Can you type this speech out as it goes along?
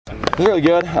was really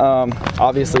good.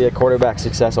 Obviously, a quarterback's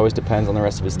success always depends on the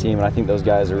rest of his team, and I think those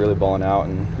guys are really balling out,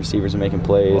 and receivers are making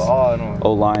plays.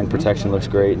 O-line protection looks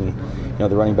great, and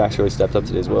the running backs really stepped up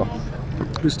today as well.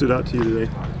 Who stood out to you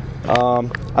today?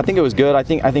 I think it was good. I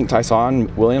think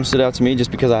Tyson Williams stood out to me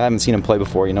just because I haven't seen him play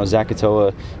before. Zach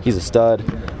Katoa, he's a stud,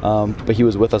 but he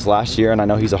was with us last year, and I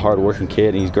know he's a hard-working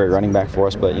kid, and he's a great running back for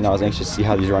us. But I was anxious to see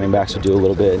how these running backs would do a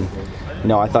little bit.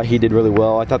 And I thought he did really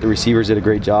well. I thought the receivers did a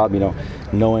great job.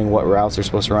 Knowing what routes they're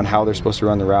supposed to run, how they're supposed to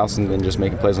run the routes, and then just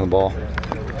making plays on the ball.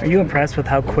 Are you impressed with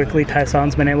how quickly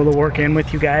Tyson's been able to work in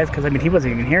with you guys? Because, he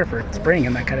wasn't even here for spring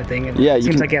and that kind of thing. And it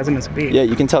seems like he hasn't missed a beat. Yeah,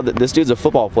 you can tell that this dude's a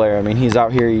football player. He's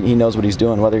out here. He knows what he's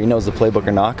doing, whether he knows the playbook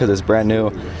or not, because it's brand new.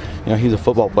 He's a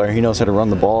football player. He knows how to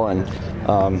run the ball,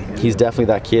 and he's definitely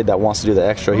that kid that wants to do the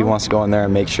extra. He wants to go in there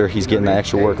and make sure he's getting that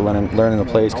extra work, learning the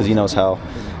plays, because he knows how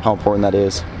important that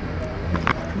is.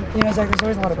 Zach, there's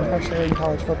always a lot of pressure in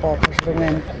college football, pressure to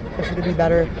win, pressure to be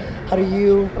better. How do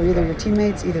you or either your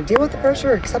teammates either deal with the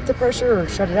pressure, accept the pressure, or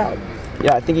shut it out?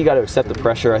 Yeah, I think you got to accept the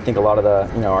pressure. I think a lot of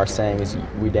the, our saying is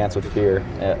we dance with fear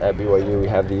at BYU. We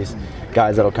have these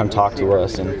guys that'll come talk to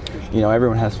us, and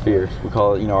everyone has fear. We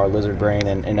call it our lizard brain,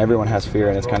 and everyone has fear,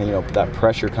 and it's kind of that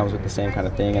pressure comes with the same kind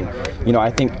of thing. And I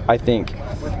think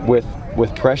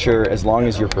with pressure, as long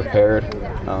as you're prepared,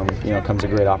 comes a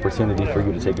great opportunity for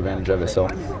you to take advantage of it. So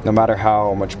no matter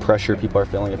how much pressure people are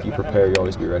feeling, if you prepare, you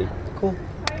always be ready. Cool.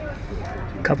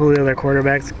 A couple of the other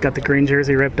quarterbacks got the green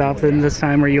jersey ripped off them this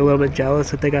time. Were you a little bit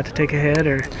jealous that they got to take a hit,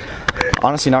 or?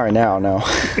 Honestly, not right now, no.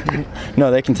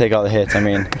 No, they can take all the hits.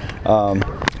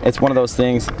 It's one of those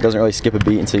things, it doesn't really skip a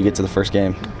beat until you get to the first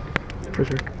game. For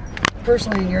sure.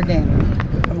 Personally, in your game,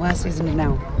 from last season to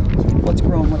now, what's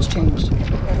grown, what's changed?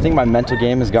 I think my mental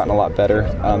game has gotten a lot better.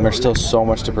 There's still so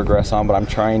much to progress on, but I'm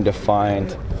trying to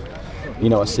find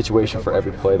a situation for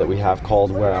every play that we have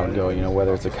called where I would go,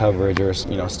 whether it's a coverage or,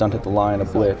 stunt at the line, a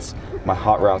blitz, my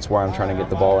hot routes where I'm trying to get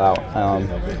the ball out.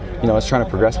 It's trying to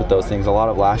progress with those things. A lot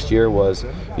of last year was,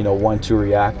 1-2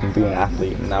 react and be an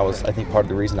athlete, and that was, I think, part of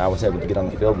the reason I was able to get on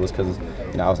the field was because,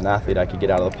 I was an athlete. I could get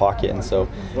out of the pocket, and so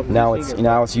now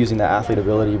it's using that athlete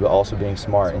ability, but also being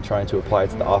smart and trying to apply it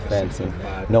to the offense, and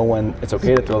know when it's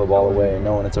okay to throw the ball away, and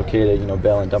know when it's okay to,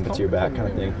 bail and dump it to your back, kind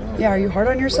of thing. Yeah, are you hard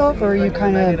on yourself, or are you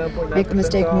kind of make the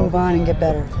mistake, move on, and get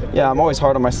better? Yeah, I'm always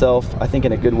hard on myself. I think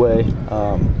in a good way.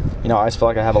 I just feel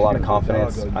like I have a lot of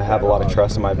confidence. I have a lot of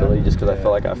trust in my ability just because I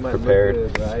feel like I've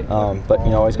prepared. But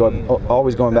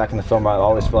always going back in the film, I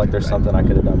always feel like there's something I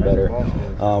could have done better.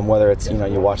 Whether it's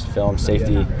you watch the film,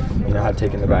 safety, had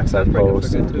taken the backside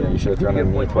post, and you should have thrown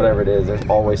underneath. Whatever it is, there's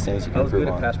always things you can improve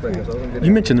on.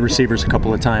 You mentioned the receivers a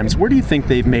couple of times. Where do you think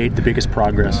they've made the biggest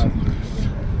progress?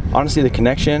 Honestly, the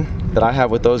connection that I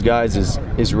have with those guys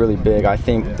is really big. I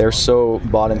think they're so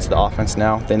bought into the offense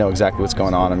now. They know exactly what's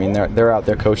going on. They're out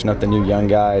there coaching up the new young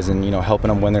guys and helping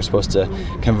them when they're supposed to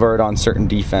convert on certain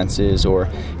defenses or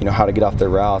how to get off their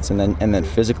routes. And then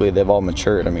physically they've all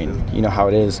matured. You know how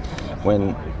it is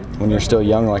when you're still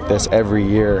young like this. Every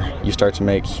year you start to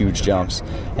make huge jumps,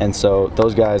 and so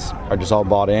those guys are just all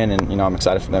bought in, and I'm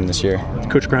excited for them this year.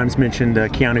 Coach Grimes mentioned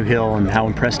Keanu Hill and how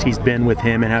impressed he's been with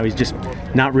him and how he's just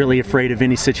not really afraid of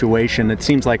any situation. It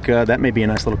seems like that may be a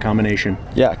nice little combination.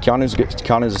 Yeah,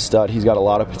 Keanu's a stud. He's got a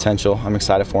lot of potential. I'm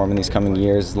excited for him in these coming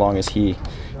years, as long as he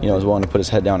is willing to put his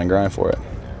head down and grind for it.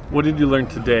 What did you learn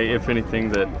today, if anything,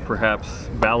 that perhaps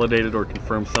validated or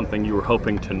confirmed something you were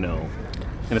hoping to know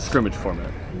in a scrimmage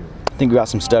format? I think we got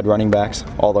some stud running backs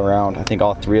all around. I think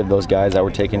all three of those guys that were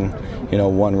taking,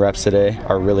 1 reps today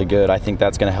are really good. I think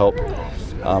that's going to help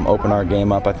open our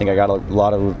game up. I think I got a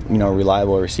lot of,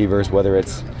 reliable receivers, whether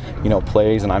it's,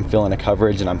 plays and I'm feeling a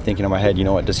coverage and I'm thinking in my head,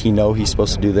 does he know he's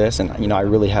supposed to do this? And, I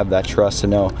really have that trust to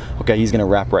know, okay, he's going to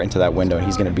wrap right into that window and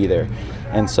he's going to be there.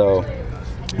 And so,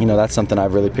 that's something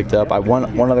I've really picked up.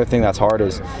 One other thing that's hard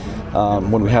is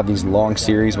when we have these long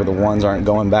series where the ones aren't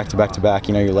going back to back to back,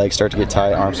 your legs start to get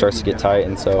tight, arm starts to get tight,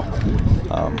 and so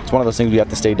it's one of those things we have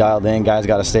to stay dialed in. Guys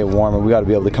got to stay warm, and we got to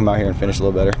be able to come out here and finish a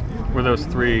little better. Were those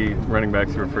three running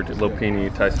backs you referred to,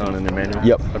 Lopini, Tyson, and Emmanuel?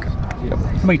 Yep. Okay. Yep.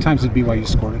 How many times did BYU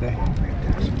score today?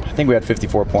 I think we had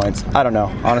 54 points. I don't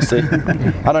know, honestly.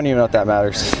 I don't even know if that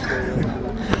matters.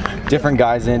 Different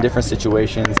guys in different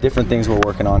situations, different things we're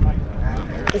working on.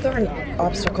 Is there an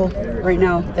obstacle right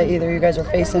now that either you guys are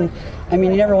facing? You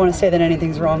never want to say that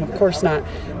anything's wrong, of course not.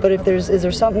 But is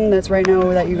there something that's right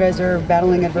now that you guys are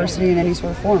battling adversity in any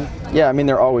sort of form? Yeah,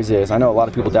 there always is. I know a lot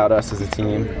of people doubt us as a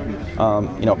team.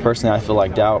 Personally, I feel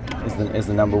like doubt is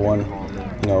the number one,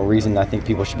 reason I think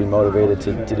people should be motivated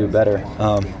to do better.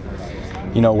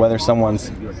 Whether someone's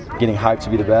getting hyped to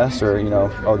be the best, or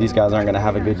oh, these guys aren't going to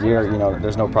have a good year.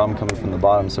 There's no problem coming from the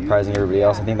bottom, surprising everybody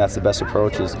else. I think that's the best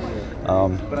approach. Is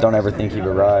don't ever think you've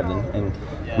arrived, and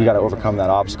we got to overcome that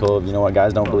obstacle of what,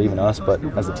 guys don't believe in us, but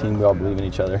as a team we all believe in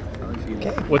each other.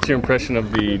 What's your impression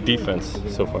of the defense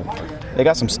so far? They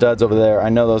got some studs over there. I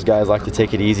know those guys like to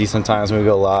take it easy sometimes when we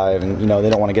go live, and they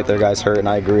don't want to get their guys hurt, and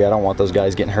I agree. I don't want those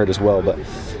guys getting hurt as well, but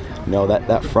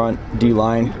that front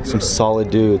D-line, some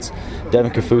solid dudes.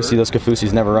 Devin Kaufusi, those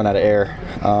Kaufusis never run out of air.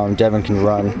 Devin can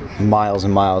run miles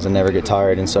and miles and never get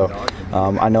tired, and so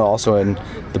I know also in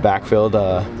the backfield,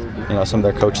 some of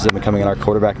their coaches have been coming in our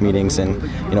quarterback meetings and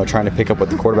trying to pick up what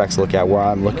the quarterbacks look at, where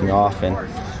I'm looking off, and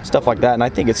stuff like that. And I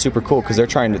think it's super cool because they're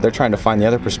trying to find the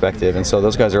other perspective, and so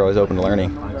those guys are always open to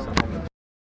learning.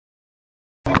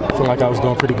 I feel like I was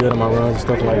doing pretty good on my runs and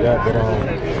stuff like that, but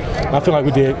I feel like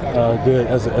we did good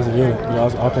as a unit,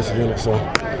 as an offensive unit. So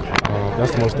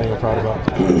that's the most thing I'm proud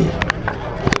about.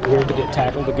 Weird to get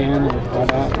tackled again and all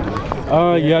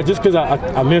that? Yeah, just because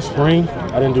I missed spring.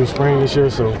 I didn't do spring this year,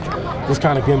 so just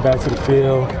kind of getting back to the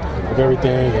field of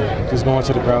everything and just going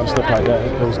to the ground and stuff like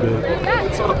that. It was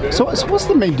good. So what's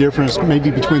the main difference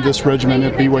maybe between this regimen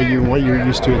at BYU and what you're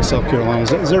used to at South Carolina?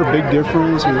 Is there a big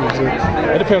difference? Or is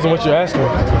it depends on what you're asking.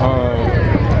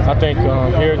 I think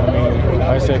here, like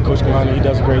I said, Coach Kalani, he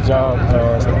does a great job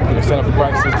setting up the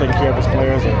practices, taking care of his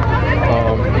players. And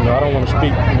I don't want to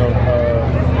speak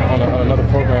on another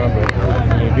program,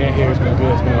 but being here has been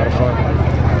good. It's been a lot of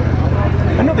fun.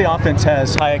 I know the offense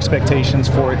has high expectations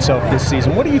for itself this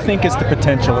season. What do you think is the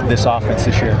potential of this offense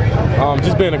this year?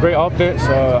 Just being a great offense.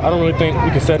 I don't really think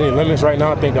we can set any limits right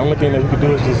now. I think the only thing that we can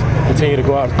do is just continue to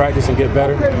go out and practice and get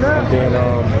better. And then,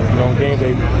 on game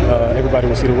day, everybody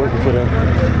will see the work we put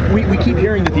in. We keep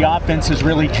hearing that the offense has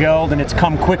really gelled and it's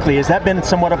come quickly. Has that been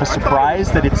somewhat of a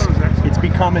surprise that it's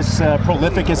become as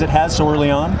prolific as it has so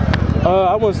early on?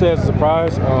 I wouldn't say it's a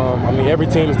surprise. Every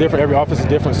team is different. Every offense is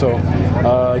different. So,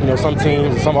 some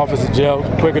teams, some offenses gel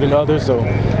quicker than others. So,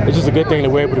 it's just a good thing that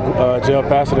we're able to gel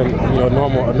faster than a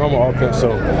normal offense. So,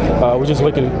 we're just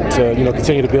looking to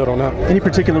continue to build on that. Any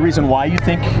particular reason why you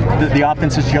think the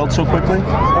offense has gelled so quickly?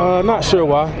 Not sure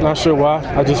why.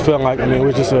 I just feel like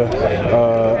we're just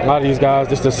a lot of these guys.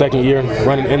 This is their second year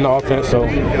running in the offense. So,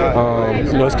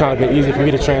 it's kind of been easy for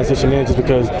me to transition in just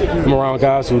because I'm around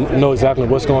guys who know exactly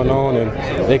what's going on, and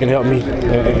they can help me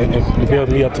and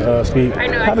build me up to speed.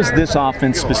 How does this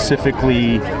offense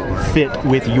specifically fit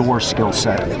with your skill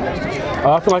set?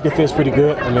 I feel like it fits pretty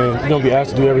good. You're going to be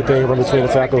asked to do everything, run between the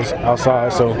tackles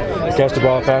outside, so catch the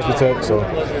ball, pass protect. So,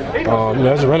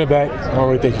 as a running back, I don't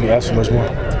really think you can ask for much more.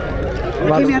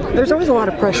 There's always a lot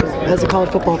of pressure as a college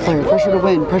football player, pressure to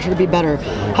win, pressure to be better.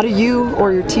 How do you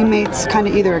or your teammates kind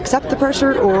of either accept the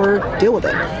pressure or deal with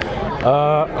it?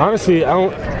 Honestly, I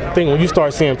don't think when you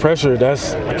start seeing pressure,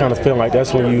 I kind of feel like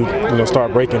that's when you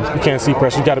start breaking. You can't see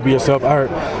pressure. You got to be yourself. I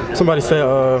heard somebody say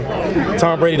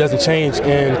Tom Brady doesn't change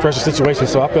in pressure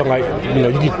situations. So I feel like you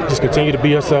can just continue to be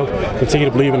yourself, continue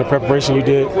to believe in the preparation you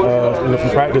did from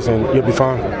practice, and you'll be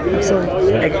fine.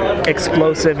 Yeah.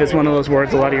 Explosive is one of those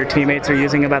words a lot of your teammates are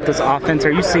using about this offense.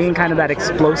 Are you seeing kind of that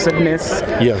explosiveness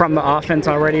from the offense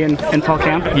already in fall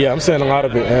camp? Yeah, I'm seeing a lot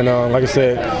of it. And like I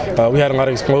said, we had a lot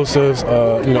of explosives,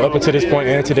 up until this point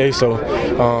and today. So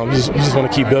you just want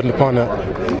to keep building upon that.